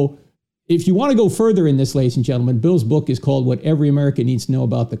so if you want to go further in this, ladies and gentlemen, Bill's book is called What Every American Needs to Know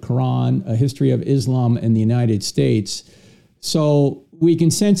About the Quran, A History of Islam and the United States. So we can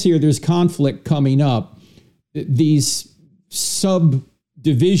sense here there's conflict coming up. These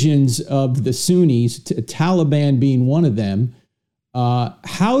subdivisions of the Sunnis, Taliban being one of them, why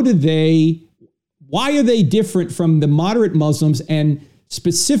are they different from the moderate Muslims? And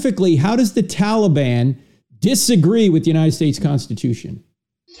specifically, how does the Taliban disagree with the United States Constitution?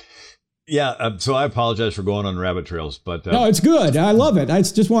 Yeah, so I apologize for going on rabbit trails, but no, it's good. I love it. I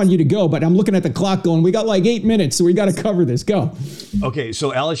just wanted you to go, but I'm looking at the clock going, we got like 8 minutes, so we got to cover this. Go. Okay,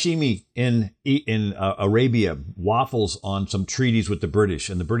 so al-Hashimi in Arabia waffles on some treaties with the British,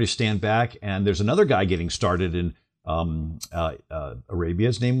 and the British stand back, and there's another guy getting started in Arabia.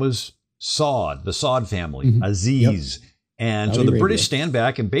 His name was Saud, the Saud family, Aziz. Yep. And so the British stand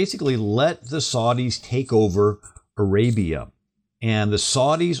back and basically let the Saudis take over Arabia. And the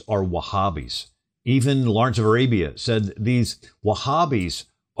Saudis are Wahhabis. Even Lawrence of Arabia said these Wahhabis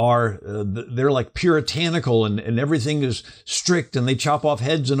are, they're like puritanical and everything is strict and they chop off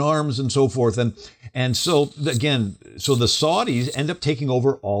heads and arms and so forth. And so again, so the Saudis end up taking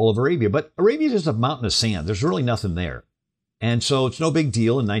over all of Arabia, but Arabia is just a mountain of sand. There's really nothing there. And so it's no big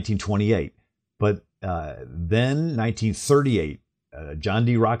deal in 1928. But then 1938, John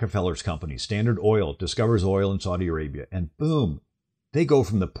D. Rockefeller's company, Standard Oil, discovers oil in Saudi Arabia, and boom, they go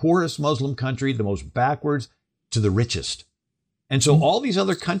from the poorest Muslim country, the most backwards, to the richest. And so all these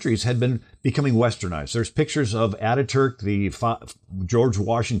other countries had been becoming westernized. There's pictures of Ataturk, the George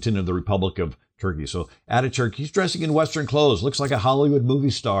Washington of the Republic of Turkey. So Ataturk, he's dressing in Western clothes, looks like a Hollywood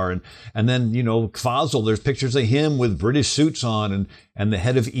movie star. And then, Fazl, there's pictures of him with British suits on. And the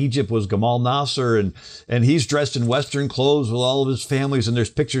head of Egypt was Gamal Nasser. And he's dressed in Western clothes with all of his families. And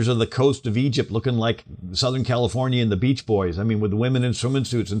there's pictures of the coast of Egypt looking like Southern California and the Beach Boys. I mean, with the women in swimming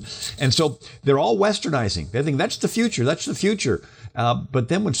suits. And so they're all westernizing. They think that's the future. That's the future. But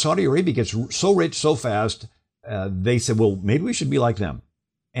then when Saudi Arabia gets so rich so fast, they said, well, maybe we should be like them.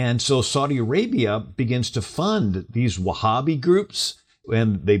 And so Saudi Arabia begins to fund these Wahhabi groups,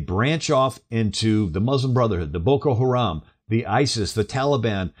 and they branch off into the Muslim Brotherhood, the Boko Haram, the ISIS, the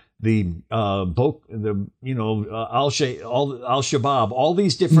Taliban, the Al-Shabaab, all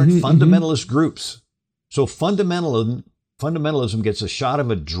these different fundamentalist groups. So fundamentalism gets a shot of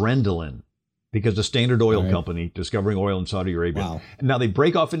adrenaline because the Standard Oil Company discovering oil in Saudi Arabia. Wow. And now they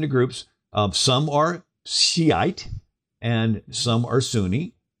break off into groups. Some are Shiite and some are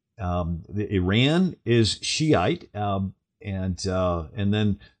Sunni. Iran is Shiite, and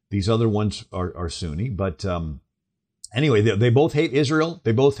then these other ones are Sunni. But anyway, they both hate Israel.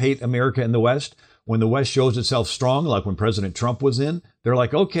 They both hate America and the West. When the West shows itself strong, like when President Trump was in, they're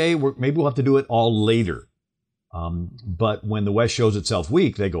like, okay, maybe we'll have to do it all later. But when the West shows itself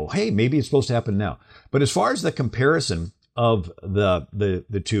weak, they go, hey, maybe it's supposed to happen now. But as far as the comparison of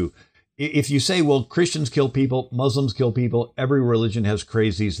the two, if you say, well, Christians kill people, Muslims kill people, every religion has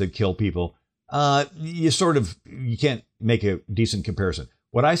crazies that kill people, you can't make a decent comparison.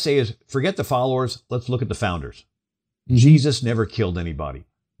 What I say is, forget the followers, let's look at the founders. Jesus never killed anybody.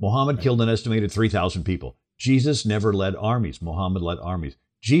 Muhammad killed an estimated 3,000 people. Jesus never led armies. Muhammad led armies.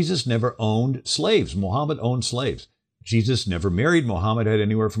 Jesus never owned slaves. Muhammad owned slaves. Jesus never married. Muhammad had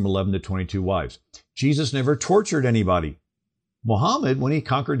anywhere from 11 to 22 wives. Jesus never tortured anybody. Muhammad, when he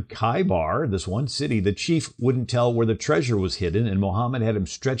conquered Khaybar, this one city, the chief wouldn't tell where the treasure was hidden, and Muhammad had him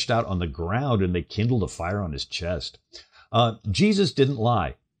stretched out on the ground, and they kindled a fire on his chest. Jesus didn't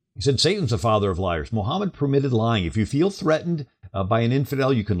lie. He said Satan's the father of liars. Muhammad permitted lying. If you feel threatened by an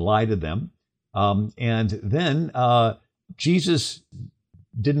infidel, you can lie to them. And then Jesus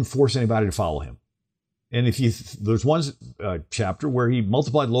didn't force anybody to follow him. And there's one chapter where he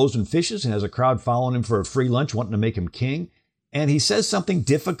multiplied loaves and fishes and has a crowd following him for a free lunch, wanting to make him king. And he says something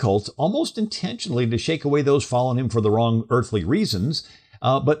difficult, almost intentionally, to shake away those following him for the wrong earthly reasons.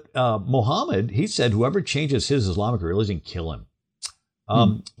 But Muhammad, he said, whoever changes his Islamic religion, kill him.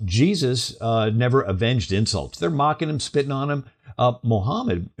 Jesus never avenged insults. They're mocking him, spitting on him.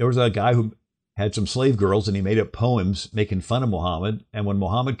 Muhammad, there was a guy who had some slave girls, and he made up poems making fun of Muhammad. And when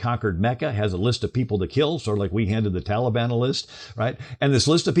Muhammad conquered Mecca, has a list of people to kill, sort of like we handed the Taliban a list, right? And this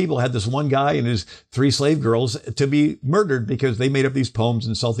list of people had this one guy and his 3 slave girls to be murdered because they made up these poems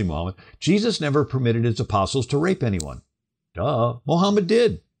insulting Muhammad. Jesus never permitted his apostles to rape anyone. Duh. Muhammad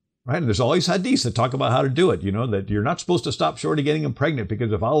did. right? And there's always hadiths that talk about how to do it, that you're not supposed to stop short of getting them pregnant,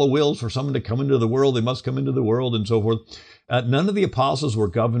 because if Allah wills for someone to come into the world, they must come into the world, and so forth. None of the apostles were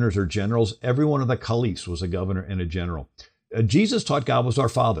governors or generals. Every one of the caliphs was a governor and a general. Jesus taught God was our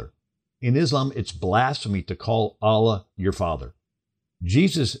Father. In Islam, it's blasphemy to call Allah your Father.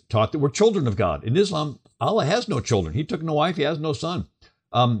 Jesus taught that we're children of God. In Islam, Allah has no children. He took no wife. He has no son.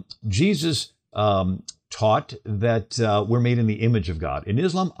 Jesus taught that we're made in the image of God. In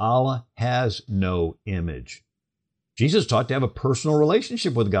Islam, Allah has no image. Jesus taught to have a personal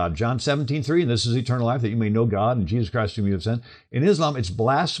relationship with God. John 17:3, and this is eternal life, that you may know God and Jesus Christ whom you have sent. In Islam, it's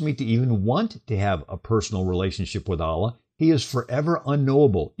blasphemy to even want to have a personal relationship with Allah. He is forever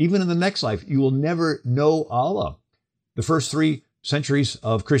unknowable. Even in the next life, you will never know Allah. The first 3 centuries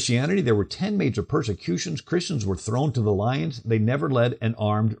of Christianity, there were 10 major persecutions. Christians were thrown to the lions. They never led an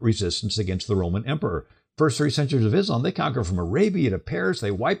armed resistance against the Roman emperor. First 3 centuries of Islam, they conquer from Arabia to Paris.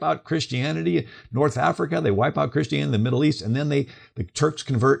 They wipe out Christianity in North Africa. They wipe out Christianity in the Middle East. And then the Turks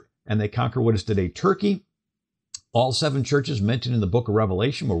convert and they conquer what is today Turkey. All 7 churches mentioned in the book of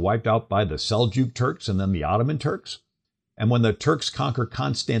Revelation were wiped out by the Seljuk Turks and then the Ottoman Turks. And when the Turks conquer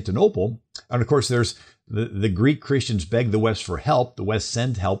Constantinople, and of course there's the Greek Christians begged the West for help. The West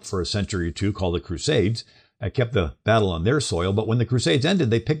sent help for a century or 2 called the Crusades. Kept the battle on their soil. But when the Crusades ended,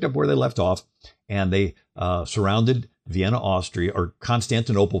 they picked up where they left off and they surrounded Vienna, Austria, or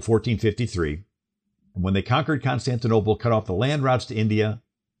Constantinople, 1453. And when they conquered Constantinople, cut off the land routes to India.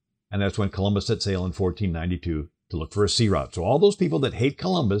 And that's when Columbus set sail in 1492 to look for a sea route. So all those people that hate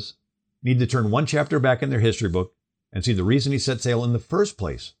Columbus need to turn 1 chapter back in their history book and see the reason he set sail in the first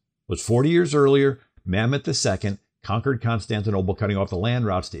place was 40 years earlier, Mehmed II conquered Constantinople, cutting off the land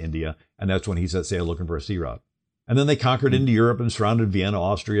routes to India, and that's when he set sail looking for a sea route. And then they conquered into Europe and surrounded Vienna,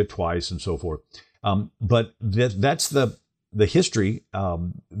 Austria twice, and so forth. But that's the history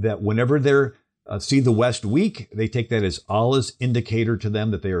that whenever they see the West weak, they take that as Allah's indicator to them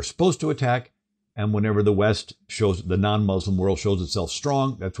that they are supposed to attack. And whenever the West shows, the non-Muslim world shows itself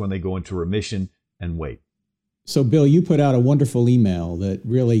strong, that's when they go into remission and wait. So, Bill, you put out a wonderful email that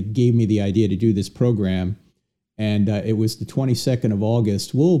really gave me the idea to do this program. And it was the 22nd of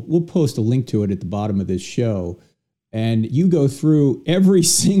August. We'll post a link to it at the bottom of this show. And you go through every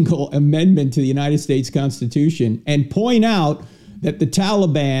single amendment to the United States Constitution and point out that the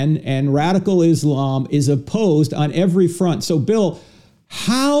Taliban and radical Islam is opposed on every front. So, Bill,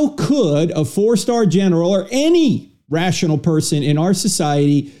 how could a 4-star general or any rational person in our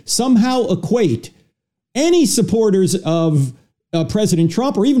society somehow equate any supporters of President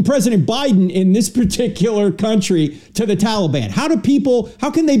Trump or even President Biden in this particular country to the Taliban? How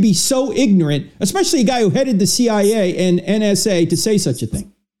can they be so ignorant, especially a guy who headed the CIA and NSA, to say such a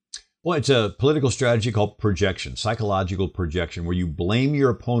thing? Well, it's a political strategy called projection, psychological projection, where you blame your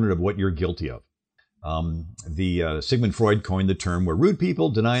opponent of what you're guilty of. Sigmund Freud coined the term where rude people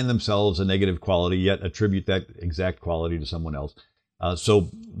denying themselves a negative quality yet attribute that exact quality to someone else.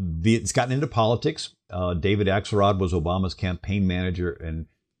 It's gotten into politics. David Axelrod was Obama's campaign manager, and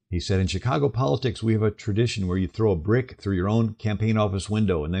he said, in Chicago politics, we have a tradition where you throw a brick through your own campaign office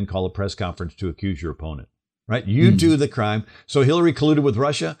window and then call a press conference to accuse your opponent. Right? You do the crime. So Hillary colluded with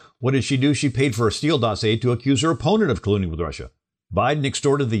Russia. What did she do? She paid for a Steele dossier to accuse her opponent of colluding with Russia. Biden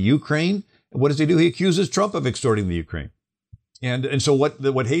extorted the Ukraine. What does he do? He accuses Trump of extorting the Ukraine. And so what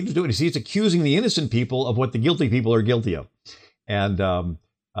Hayden's doing is he's accusing the innocent people of what the guilty people are guilty of. And but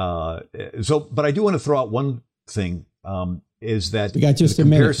I do want to throw out one thing, is that we got just the a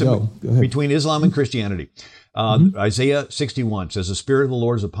minute. comparison Go ahead. between Islam and Christianity. Isaiah 61 says, the Spirit of the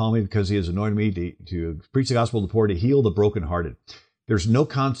Lord is upon me because he has anointed me to preach the gospel to the poor, to heal the brokenhearted. There's no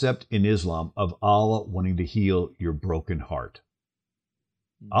concept in Islam of Allah wanting to heal your broken heart.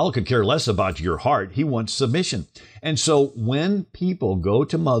 Allah could care less about your heart. He wants submission. And so when people go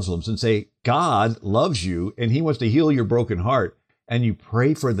to Muslims and say, God loves you and he wants to heal your broken heart, and you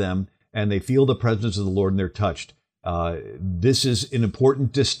pray for them and they feel the presence of the Lord and they're touched, this is an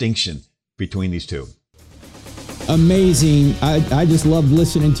important distinction between these two. Amazing. I just loved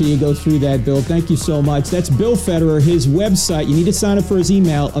listening to you go through that, Bill. Thank you so much. That's Bill Federer. His website, you need to sign up for his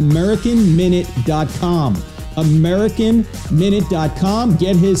email, AmericanMinute.com. AmericanMinute.com.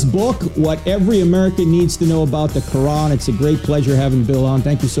 Get his book, What Every American Needs to Know About the Quran. It's a great pleasure having Bill on.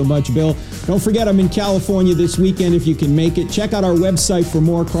 Thank you so much, Bill. Don't forget, I'm in California this weekend if you can make it. Check out our website for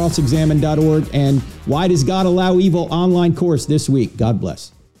more, crossexamine.org, and Why Does God Allow Evil online course this week. God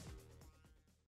bless.